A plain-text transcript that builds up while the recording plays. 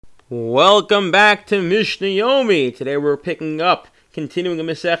Welcome back to Mishna Yomi. Today we're continuing the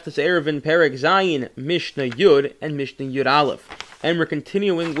Masechtas Eruvin, Perek Zayin, Mishna Yud, and Mishna Yud Aleph. And we're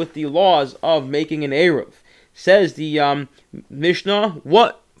continuing with the laws of making an Eruv. Says the Mishnah,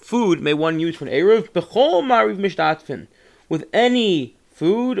 what food may one use for an Eruv? B'chol mariv mishtatfin. With any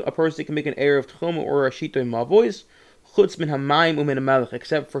food, a person can make an Eruv tchum or a shitoy mavois, chutz min hamayim umin hamelech,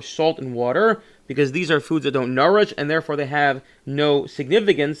 except for salt and water, because these are foods that don't nourish, and therefore they have no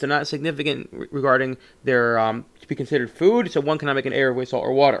significance. They're not significant regarding their to be considered food, so one cannot make an Eruv with salt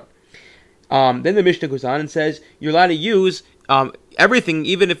or water. Then the Mishnah goes on and says you're allowed to use everything,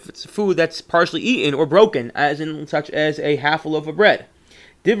 even if it's food that's partially eaten or broken, such as a half a loaf of bread.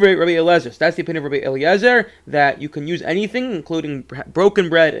 Divrei Rabbi Eliezer. So that's the opinion of Rabbi Eliezer, that you can use anything, including broken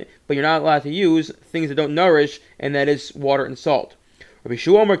bread, but you're not allowed to use things that don't nourish, and that is water and salt. Rabbi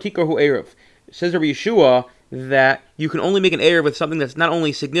Yeshua Omer Kikar Hu Eruv. Says Rabbi Yeshua that you can only make an Eruv with something that's not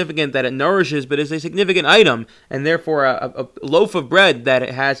only significant that it nourishes, but is a significant item, and therefore a loaf of bread that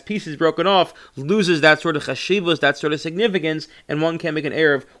it has pieces broken off loses that sort of chashivas, that sort of significance, and one can't make an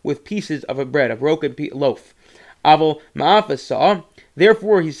Eruv with pieces of a bread, a broken loaf. Aval ma'afasa.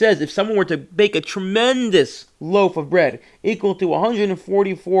 Therefore, he says, if someone were to bake a tremendous loaf of bread equal to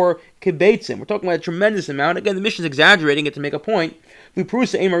 144 kibetzim, we're talking about a tremendous amount. Again, the Mishnah is exaggerating it to make a point.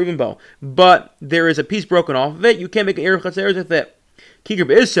 But there is a piece broken off of it. You can't make an Eruv Chatzeres with it. Kikar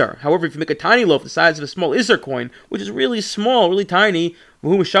b'Isser. However, if you make a tiny loaf the size of a small Isser coin, which is really small, really tiny,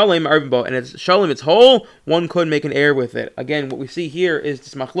 and it's shalom, it's whole, one could make an Eruv with it. Again, what we see here is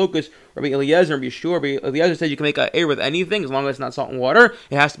this machlokus, Rabbi Eliezer and Rabbi Yeshua. Rabbi Eliezer says you can make an Eruv with anything as long as it's not salt and water.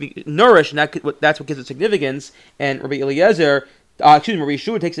 It has to be nourished, and that's what gives it significance. And Rabbi Eliezer, Rabbi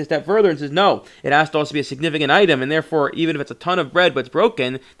Yeshua takes it a step further and says, no, it has to also be a significant item, and therefore, even if it's a ton of bread but it's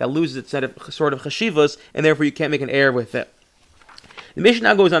broken, that loses its sort of chashivas, and therefore you can't make an Eruv with it. The Mishnah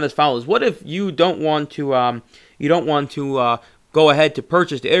now goes on as follows: what if you don't want to go ahead to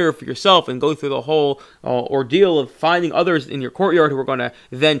purchase the Eruv for yourself and go through the whole ordeal of finding others in your courtyard who are going to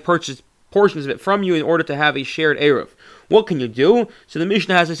then purchase portions of it from you in order to have a shared Eruv? What can you do? So the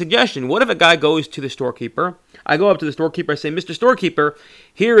Mishnah has a suggestion. What if a guy goes to the storekeeper? I go up to the storekeeper, I say, Mr. Storekeeper,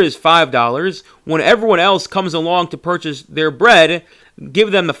 here is $5. When everyone else comes along to purchase their bread,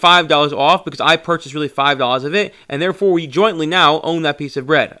 give them the $5 off because I purchased really $5 of it, and therefore we jointly now own that piece of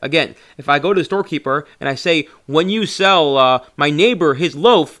bread. Again, if I go to the storekeeper and I say, when you sell my neighbor his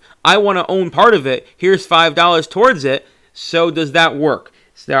loaf, I want to own part of it, here's $5 towards it, so does that work?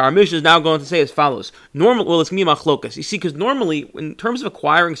 So our Mishnah is now going to say as follows. It's going to be machlokas. You see, because normally, in terms of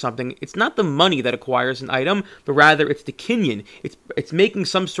acquiring something, it's not the money that acquires an item, but rather it's the kinyan. It's making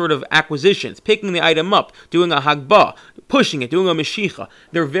some sort of acquisition. It's picking the item up, doing a hagbah, pushing it, doing a meshicha.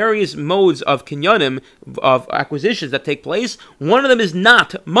 There are various modes of kinyanim, of acquisitions that take place. One of them is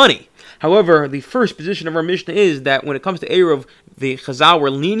not money. However, the first position of our Mishnah is that when it comes to Eruv, the Chazal were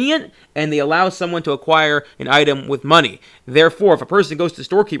lenient, and they allow someone to acquire an item with money. Therefore, if a person goes to the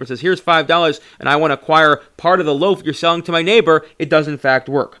storekeeper and says, here's $5, and I want to acquire part of the loaf you're selling to my neighbor, it does in fact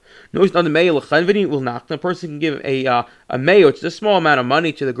work. Notice on the mayo, the person can give a mayo, it's a small amount of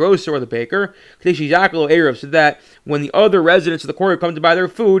money, to the grocer or the baker, so that when the other residents of the quarter come to buy their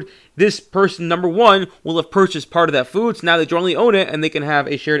food, this person, number one, will have purchased part of that food, so now they jointly own it, and they can have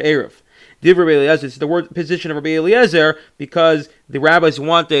a shared Eruv. Rabbi Eliezer, it's the word position of Rabbi Eliezer, because the rabbis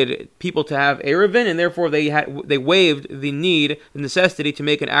wanted people to have Eruvin, and therefore they waived the necessity to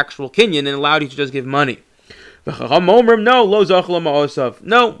make an actual kinyan, and allowed you to just give money. No,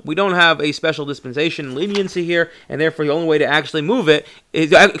 we don't have a special dispensation and leniency here, and therefore the only way to actually move it is,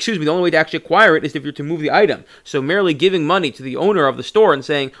 the only way to actually acquire it is if you're to move the item. So merely giving money to the owner of the store and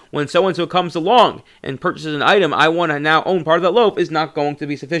saying, when so-and-so comes along and purchases an item, I want to now own part of that loaf, is not going to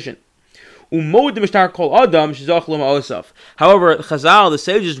be sufficient. However, Chazal, the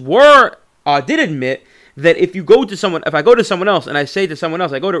sages, did admit that if I go to someone else and I say to someone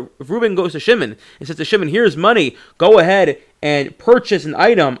else, if Reuben goes to Shimon and says to Shimon, here's money, go ahead and purchase an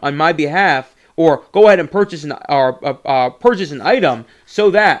item on my behalf, or go ahead and purchase an item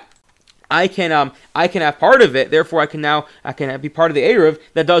so that I can have part of it. Therefore, I can be part of the Eruv.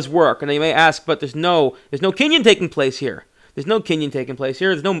 That does work. And then you may ask, but there's no kinyan taking place here. There's no kinyan taking place here.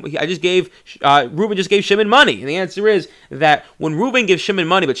 Reuben just gave Shimon money. And the answer is that when Reuben gives Shimon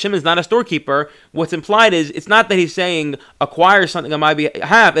money, but Shimon's not a storekeeper, what's implied is it's not that he's saying acquire something on my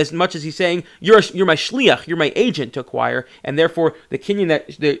behalf, as much as he's saying you're my shliach, you're my agent to acquire, and therefore the kinyan that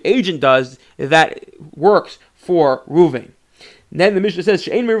the agent does, that works for Reuben. Then the Mishnah says,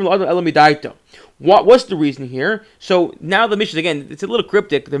 what's the reason here? So now the Mishnah, again, it's a little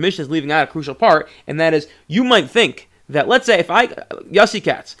cryptic. The Mishnah is leaving out a crucial part, and that is, you might think that let's say if Yossi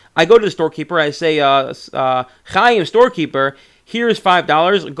Katz, I go to the storekeeper, I say, Chaim storekeeper, here's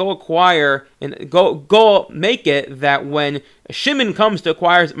 $5. Go acquire and go make it that when Shimon comes to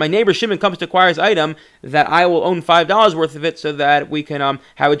acquire, my neighbor Shimon comes to acquire his item, that I will own $5 worth of it, so that we can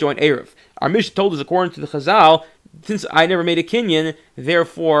have a joint eruv. Our Mishnah told us, according to the Chazal, since I never made a kinyan,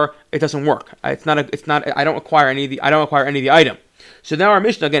 therefore it doesn't work. I don't acquire any of the item. So now our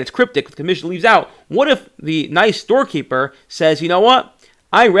Mishnah, again, it's cryptic. The Mishnah leaves out, what if the nice storekeeper says, you know what?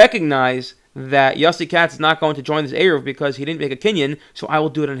 I recognize that Yossi Katz is not going to join this eruv because he didn't make a kinyan, so I will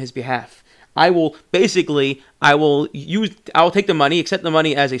do it on his behalf. I will take the money, accept the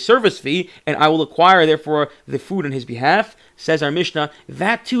money as a service fee, and I will acquire, therefore, the food on his behalf. Says our Mishnah,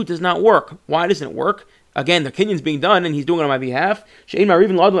 that too does not work. Why doesn't it work? Again, the kinyan's being done, and he's doing it on my behalf.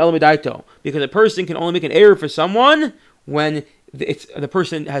 Because a person can only make an eruv for someone when the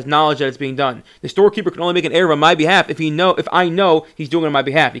person has knowledge that it's being done. The storekeeper can only make an eruv on my behalf if I know he's doing it on my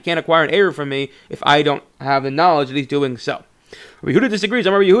behalf. He can't acquire an eruv from me if I don't have the knowledge that he's doing so. Rabbi Yehuda disagrees.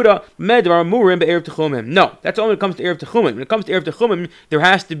 Amar Yehuda, no, that's only when it comes to eruv techumim. When it comes to eruv techumim, there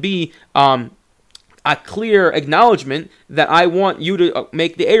has to be a clear acknowledgement that I want you to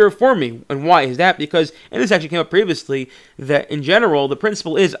make the eruv for me. And why is that? Because, and this actually came up previously, that in general, the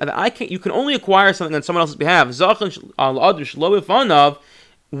principle is that you can only acquire something on someone else's behalf,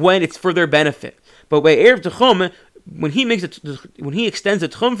 when it's for their benefit. But by eruv techum, when he extends the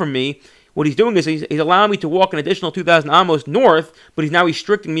techum from me, what he's doing is he's allowing me to walk an additional 2,000 amos north, but he's now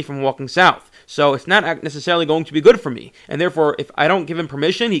restricting me from walking south. So it's not necessarily going to be good for me. And therefore, if I don't give him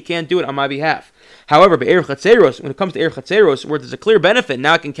permission, he can't do it on my behalf. However, when it comes to Eruv Chatzeros, where there's a clear benefit,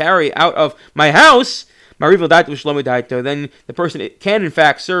 now I can carry out of my house, then the person can in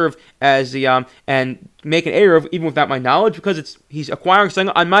fact serve as the and make an eruv even without my knowledge, because he's acquiring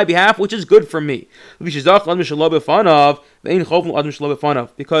something on my behalf, which is good for me. Because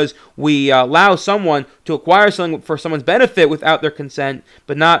we allow someone to acquire something for someone's benefit without their consent,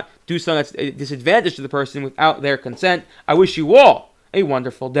 but not do something that's a disadvantage to the person without their consent. I wish you all a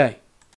wonderful day.